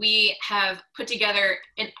 We have put together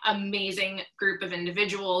an amazing group of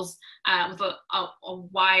individuals with a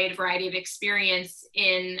wide variety of experience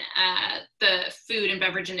in the food and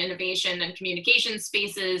beverage and innovation and communication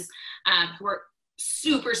spaces, who are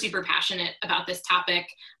super, super passionate about this topic.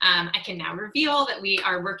 I can now reveal that we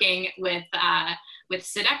are working with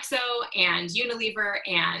Sodexo and Unilever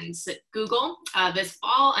and Google this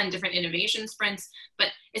fall on different innovation sprints, but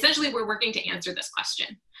essentially we're working to answer this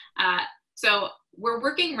question. So we're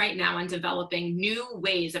working right now on developing new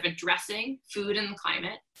ways of addressing food and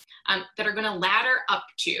climate that are going to ladder up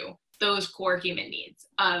to those core human needs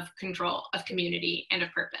of control, of community, and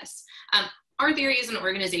of purpose. Our theory as an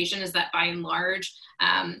organization is that by and large,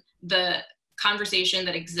 the conversation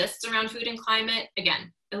that exists around food and climate,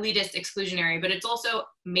 again, elitist, exclusionary, but it's also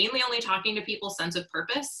mainly only talking to people's sense of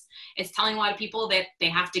purpose. It's telling a lot of people that they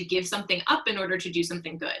have to give something up in order to do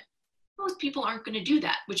something good. most people aren't going to do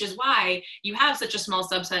that, which is why you have such a small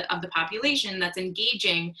subset of the population that's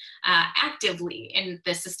engaging actively in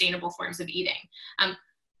the sustainable forms of eating.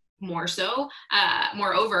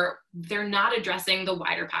 Moreover, they're not addressing the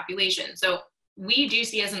wider population. So we do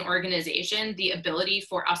see as an organization the ability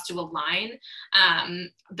for us to align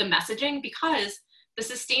the messaging, because the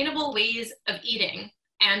sustainable ways of eating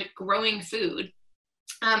and growing food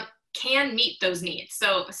can meet those needs.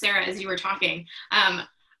 So Sarah, as you were talking,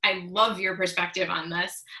 I love your perspective on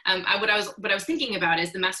this. What I was thinking about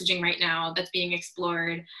is the messaging right now that's being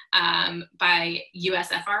explored by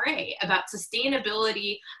USFRA about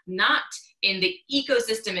sustainability, not in the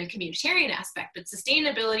ecosystem and communitarian aspect, but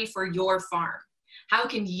sustainability for your farm. How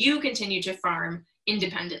can you continue to farm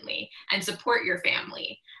independently and support your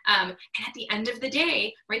family? And at the end of the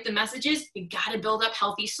day, right, the message is you got to build up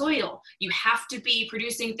healthy soil. You have to be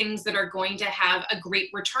producing things that are going to have a great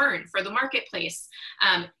return for the marketplace.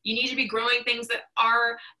 You need to be growing things that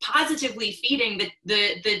are positively feeding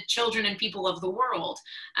the children and people of the world.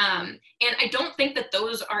 And I don't think that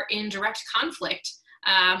those are in direct conflict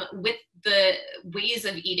with the ways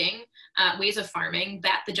of eating, ways of farming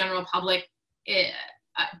that the general public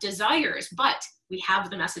desires, but we have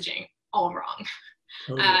the messaging all wrong.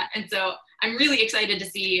 Totally. And so I'm really excited to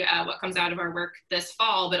see what comes out of our work this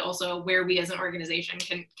fall, but also where we as an organization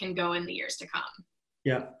can go in the years to come.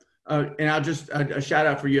 Yeah. And I'll just a shout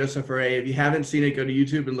out for USFRA. If you haven't seen it, go to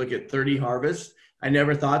YouTube and look at 30 Harvests. I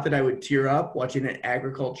never thought that I would tear up watching an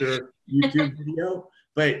agriculture YouTube video,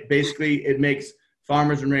 but basically it makes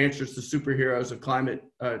farmers and ranchers the superheroes of climate,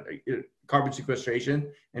 carbon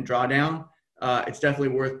sequestration and drawdown. It's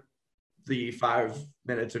definitely worth the 5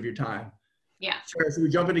 minutes of your time. Yeah. Sarah, should we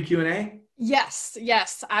jump into Q&A?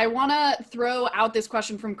 Yes. I want to throw out this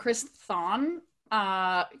question from Chris Thon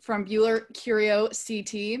from Bueller Curio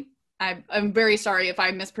CT. I'm very sorry if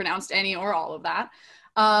I mispronounced any or all of that.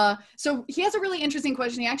 So he has a really interesting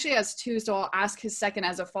question. He actually has two, so I'll ask his second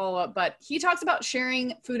as a follow-up, but he talks about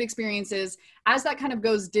sharing food experiences as that kind of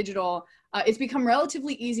goes digital. It's become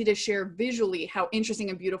relatively easy to share visually how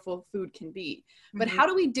interesting and beautiful food can be. But how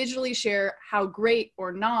do we digitally share how great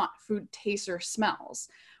or not food tastes or smells?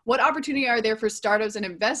 What opportunity are there for startups and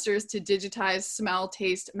investors to digitize smell,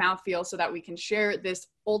 taste, mouthfeel so that we can share this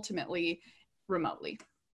ultimately remotely?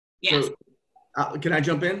 Yes. So, can I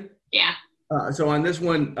jump in? Yeah. So on this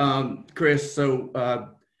one, Chris,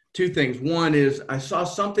 two things. One is I saw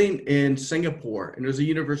something in Singapore, and it was a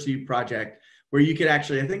university project where you could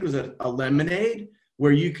actually, I think it was a lemonade,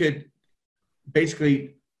 where you could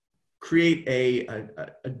basically create a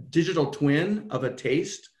digital twin of a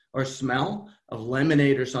taste or smell of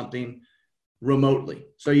lemonade or something remotely.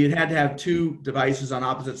 So you had to have two devices on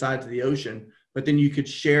opposite sides of the ocean, but then you could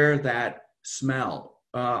share that smell.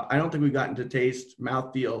 I don't think we've gotten to taste,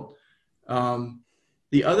 mouthfeel.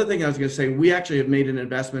 The other thing I was going to say, we actually have made an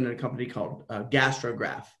investment in a company called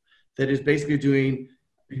Gastrograph that is basically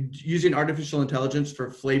using artificial intelligence for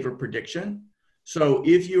flavor prediction. So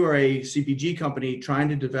if you are a CPG company trying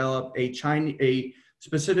to develop a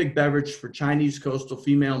specific beverage for Chinese coastal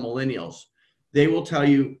female millennials, they will tell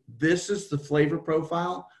you this is the flavor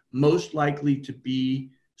profile most likely to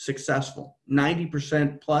be successful.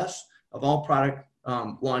 90% plus of all product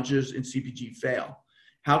launches in CPG fail.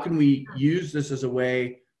 How can we use this as a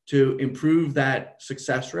way to improve that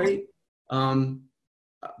success rate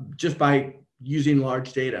just by using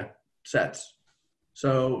large data sets?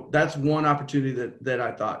 So that's one opportunity that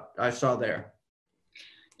I thought I saw there.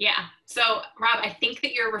 Yeah. So Rob, I think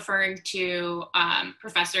that you're referring to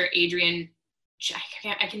Professor Adrian,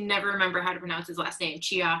 I can never remember how to pronounce his last name,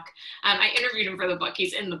 Chiak. I interviewed him for the book.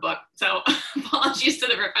 He's in the book. So apologies to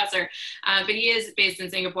the professor. But he is based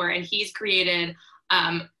in Singapore, and he's created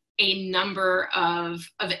a number of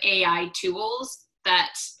AI tools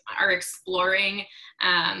that are exploring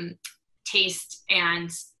taste and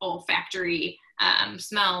olfactory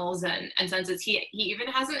smells and senses. He even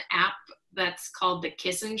has an app that's called the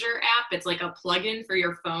Kissinger app. It's like a plugin for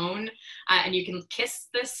your phone, and you can kiss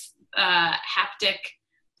this haptic.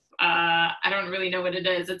 I don't really know what it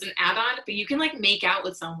is. It's an add-on, but you can like make out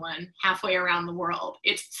with someone halfway around the world.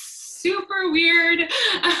 It's super weird.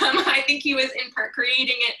 I think he was in part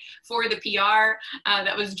creating it for the PR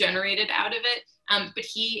that was generated out of it. But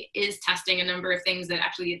he is testing a number of things that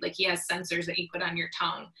actually, like, he has sensors that you put on your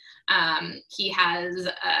tongue. He has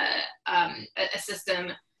a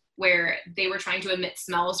system where they were trying to emit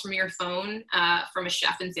smells from your phone from a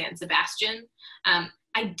chef in San Sebastian.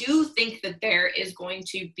 I do think that there is going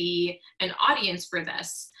to be an audience for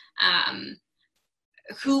this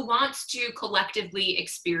who wants to collectively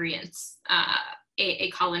experience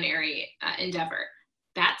a culinary endeavor.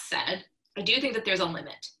 That said, I do think that there's a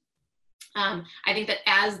limit. I think that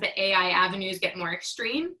as the AI avenues get more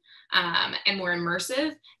extreme and more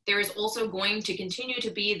immersive, there is also going to continue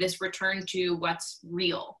to be this return to what's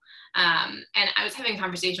real. And I was having a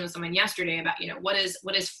conversation with someone yesterday about, what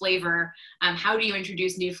is flavor? How do you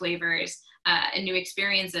introduce new flavors and new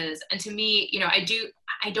experiences? And to me,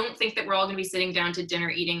 I don't think that we're all going to be sitting down to dinner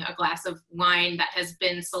eating a glass of wine that has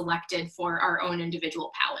been selected for our own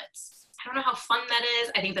individual palates. I don't know how fun that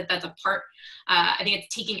is. I think that that's a part, I think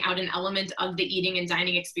it's taking out an element of the eating and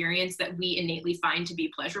dining experience that we innately find to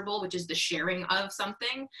be pleasurable, which is the sharing of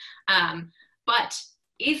something. But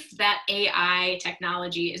if that AI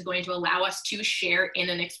technology is going to allow us to share in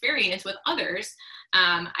an experience with others,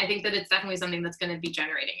 I think that it's definitely something that's going to be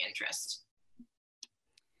generating interest.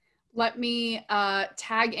 Let me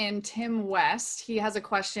tag in Tim West. He has a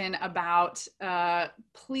question about,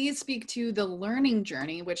 please speak to the learning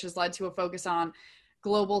journey, which has led to a focus on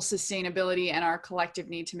global sustainability and our collective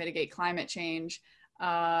need to mitigate climate change.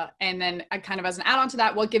 And then kind of as an add-on to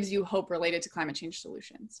that, what gives you hope related to climate change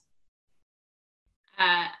solutions?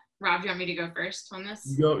 Rob, do you want me to go first on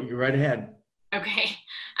this? You're right ahead. Okay.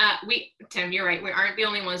 Tim, you're right. We aren't the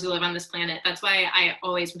only ones who live on this planet. That's why I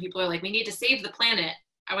always, when people are like, we need to save the planet,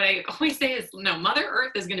 what I always say is, no, Mother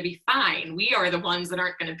Earth is going to be fine. We are the ones that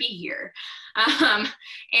aren't going to be here.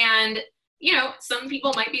 And, some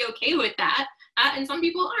people might be okay with that, and some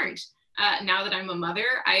people aren't. Now that I'm a mother,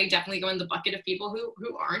 I definitely go in the bucket of people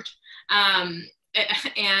who aren't.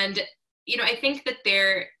 And, I think that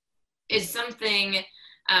there is something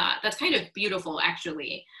that's kind of beautiful,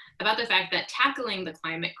 actually, about the fact that tackling the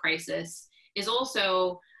climate crisis is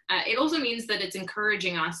also it also means that it's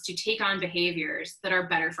encouraging us to take on behaviors that are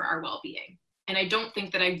better for our well-being. And I don't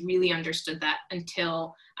think that I really understood that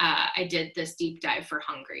until I did this deep dive for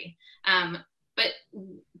Hungry. But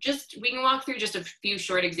we can walk through just a few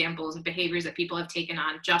short examples of behaviors that people have taken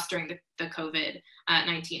on just during the COVID-19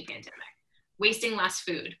 pandemic. Wasting less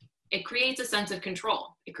food. It creates a sense of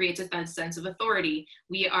control. It creates a sense of authority.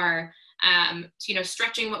 We are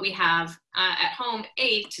stretching what we have at home,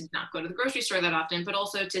 to not go to the grocery store that often, but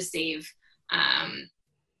also to save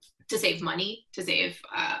money, to save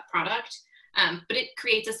product. But it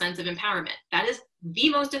creates a sense of empowerment. That is the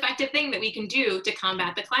most effective thing that we can do to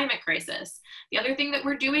combat the climate crisis. The other thing that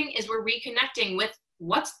we're doing is we're reconnecting with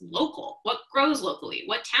what's local, what grows locally,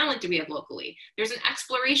 what talent do we have locally. There's an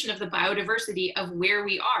exploration of the biodiversity of where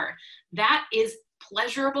we are. That is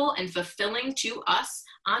pleasurable and fulfilling to us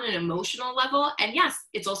on an emotional level. And yes,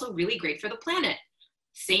 it's also really great for the planet.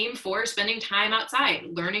 Same for spending time outside,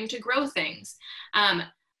 learning to grow things.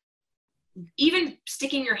 Even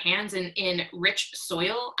sticking your hands in rich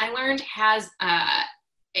soil, I learned has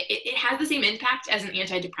it has the same impact as an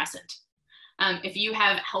antidepressant. If you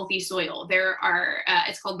have healthy soil, there are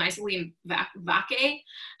it's called mycelium vaccae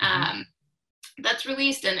that's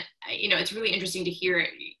released, and it's really interesting to hear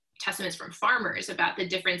testaments from farmers about the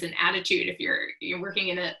difference in attitude if you're working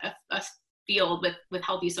in a field with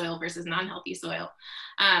healthy soil versus non-healthy soil.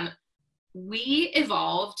 We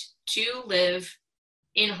evolved to live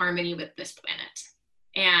in harmony with this planet,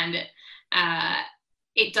 and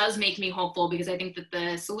it does make me hopeful, because I think that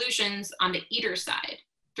the solutions on the eater side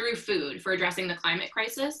through food for addressing the climate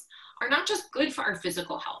crisis are not just good for our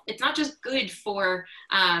physical health. It's not just good for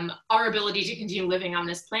our ability to continue living on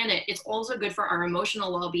this planet. It's also good for our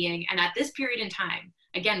emotional well-being. And at this period in time,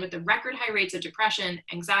 again, with the record high rates of depression,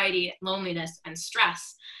 anxiety, loneliness, and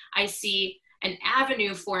stress, I see an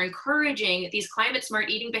avenue for encouraging these climate smart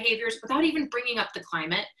eating behaviors without even bringing up the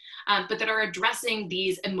climate, but that are addressing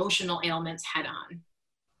these emotional ailments head on.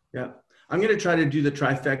 Yeah, I'm going to try to do the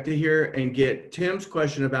trifecta here and get Tim's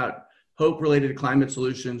question about hope related to climate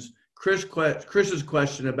solutions, Chris's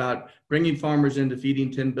question about bringing farmers into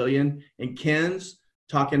feeding 10 billion, and Ken's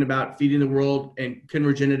talking about feeding the world and can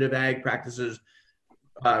regenerative ag practices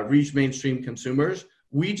reach mainstream consumers.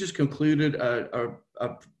 We just concluded a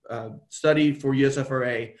study for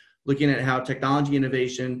USFRA looking at how technology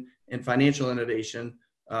innovation and financial innovation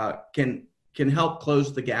can help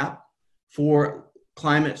close the gap for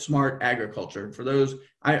climate smart agriculture. For those,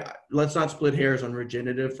 let's not split hairs on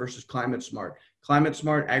regenerative versus climate smart. Climate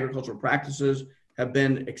smart agricultural practices have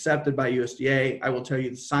been accepted by USDA. I will tell you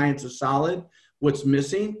the science is solid. What's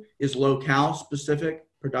missing is locale specific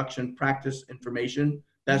production practice information,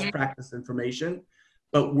 best practice information,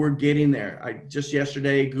 but we're getting there. Just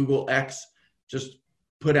yesterday, Google X just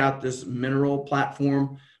put out this mineral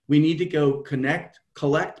platform. We need to go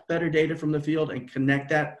collect better data from the field and connect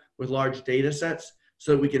that with large data sets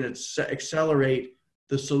so that we can accelerate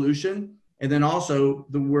the solution And then also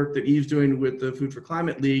the work that Eve's doing with the Food for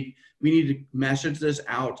Climate League, we need to message this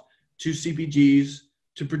out to CPGs,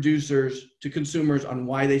 to producers, to consumers on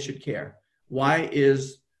why they should care. Why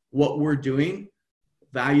is what we're doing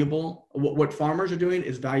valuable? What farmers are doing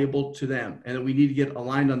is valuable to them, and we need to get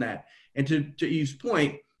aligned on that. And to Eve's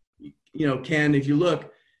point, Ken, if you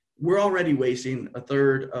look, we're already wasting a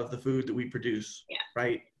third of the food that we produce,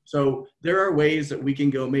 right? So there are ways that we can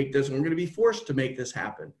go make this, and we're going to be forced to make this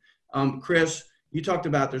happen. Chris, you talked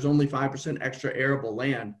about there's only 5% extra arable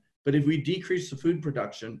land, but if we decrease the food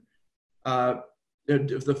production,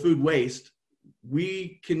 the food waste,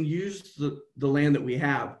 we can use the land that we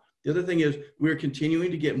have. The other thing is we're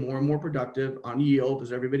continuing to get more and more productive on yield,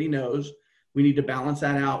 as everybody knows. We need to balance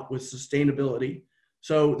that out with sustainability.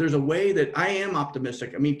 So there's a way that I am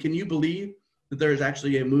optimistic. I mean, can you believe that there's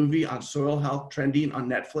actually a movie on soil health trending on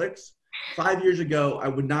Netflix? 5 years ago, I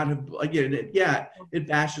would not have, again, it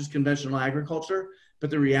bashes conventional agriculture, but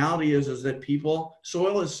the reality is that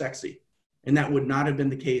soil is sexy, and that would not have been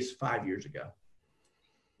the case 5 years ago.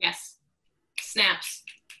 Yes. Snaps.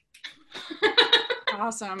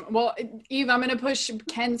 Awesome. Well, Eve, I'm going to push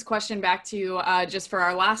Ken's question back to you just for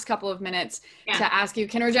our last couple of minutes to ask you,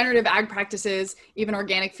 can regenerative ag practices, even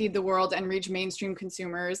organic, feed the world and reach mainstream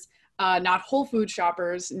consumers, not whole food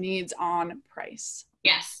shoppers, needs on price?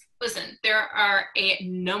 Yes. Listen, there are a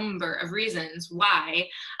number of reasons why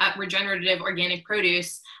regenerative organic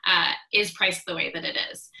produce is priced the way that it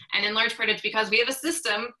is. And in large part, it's because we have a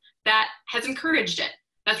system that has encouraged it,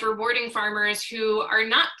 that's rewarding farmers who are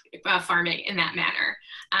not farming in that manner.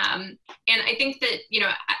 And I think that,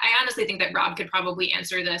 I honestly think that Rob could probably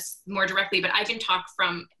answer this more directly, but I can talk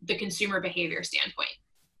from the consumer behavior standpoint.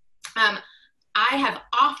 I have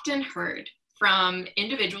often heard from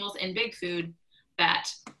individuals in big food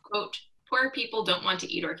that, quote, poor people don't want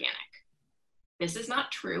to eat organic. This is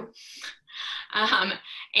not true.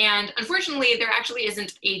 And unfortunately, there actually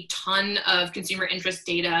isn't a ton of consumer interest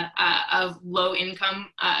data of low income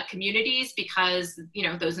communities because,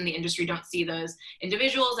 those in the industry don't see those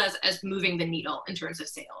individuals as moving the needle in terms of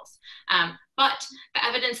sales. But the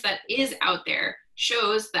evidence that is out there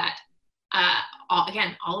shows that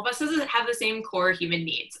all of us have the same core human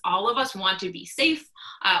needs. All of us want to be safe.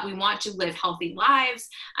 We want to live healthy lives.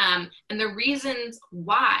 And the reasons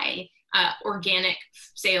why organic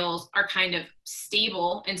sales are kind of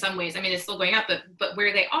stable in some ways, I mean, it's still going up, but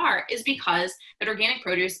where they are is because that organic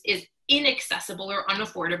produce is inaccessible or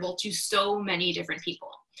unaffordable to so many different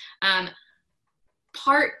people.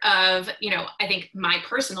 Part of, I think my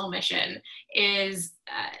personal mission is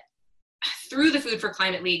through the Food for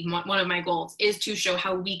Climate League, one of my goals is to show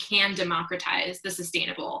how we can democratize the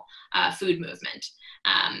sustainable food movement.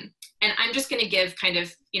 And I'm just going to give kind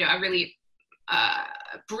of, a really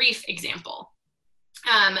brief example.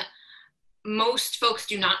 Most folks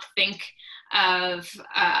do not think of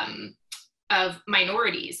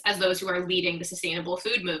minorities as those who are leading the sustainable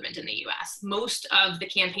food movement in the US. Most of the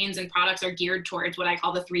campaigns and products are geared towards what I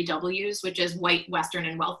call the 3 Ws, which is white, Western,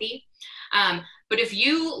 and wealthy. But if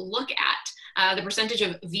you look at the percentage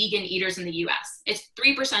of vegan eaters in the US, it's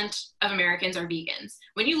 3% of Americans are vegans.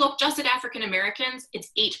 When you look just at African Americans,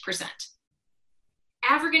 it's 8%.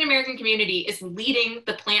 African American community is leading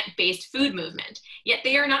the plant-based food movement, yet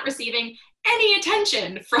they are not receiving any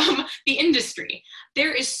attention from the industry.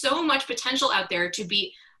 There is so much potential out there to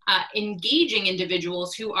be engaging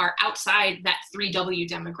individuals who are outside that 3W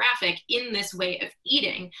demographic in this way of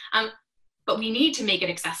eating. But we need to make it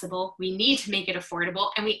accessible. We need to make it affordable.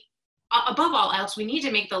 And above all else, we need to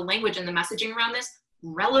make the language and the messaging around this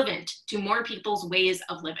relevant to more people's ways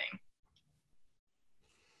of living.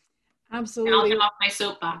 Absolutely. And I'll get off my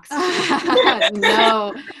soapbox.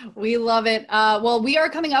 No, we love it. Well, we are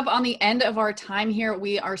coming up on the end of our time here.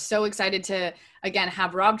 We are so excited to, again,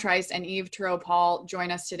 have Rob Trice and Eve Turow-Paul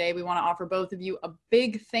join us today. We want to offer both of you a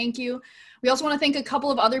big thank you. We also want to thank a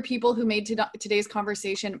couple of other people who made today's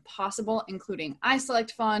conversation possible, including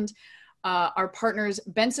iSelect Fund, our partners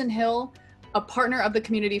Benson Hill, a partner of the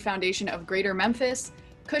Community Foundation of Greater Memphis,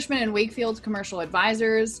 Cushman & Wakefield Commercial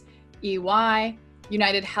Advisors, EY,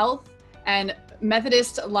 United Health, and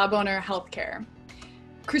Methodist La Bonheur Healthcare.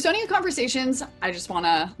 Crusonia Conversations, I just want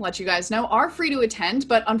to let you guys know, are free to attend,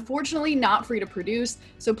 but unfortunately not free to produce.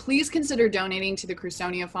 So please consider donating to the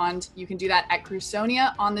Crusonia Fund. You can do that at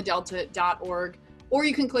crusoniaonthedelta.org, or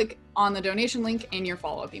you can click on the donation link in your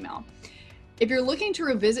follow-up email. If you're looking to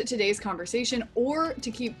revisit today's conversation or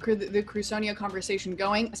to keep the Crusonia conversation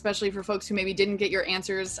going, especially for folks who maybe didn't get your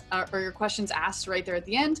answers or your questions asked right there at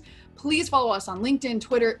the end, please follow us on LinkedIn,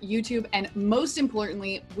 Twitter, YouTube, and most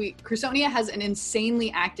importantly, Crusonia has an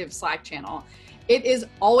insanely active Slack channel. It is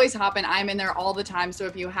always hopping. I'm in there all the time. So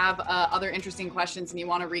if you have other interesting questions and you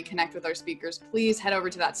want to reconnect with our speakers, please head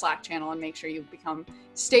over to that Slack channel and make sure you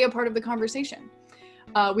stay a part of the conversation.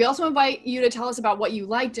 We also invite you to tell us about what you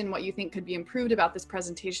liked and what you think could be improved about this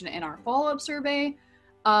presentation in our follow-up survey.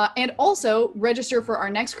 And also register for our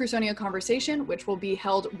next Crusonia conversation, which will be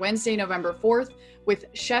held Wednesday, November 4th with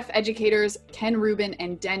chef educators Ken Rubin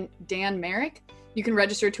and Dan Merrick. You can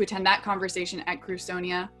register to attend that conversation at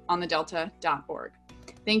crusoniaonthedelta.org.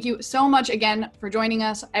 Thank you so much again for joining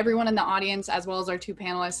us, everyone in the audience, as well as our two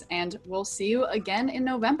panelists, and we'll see you again in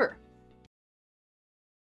November.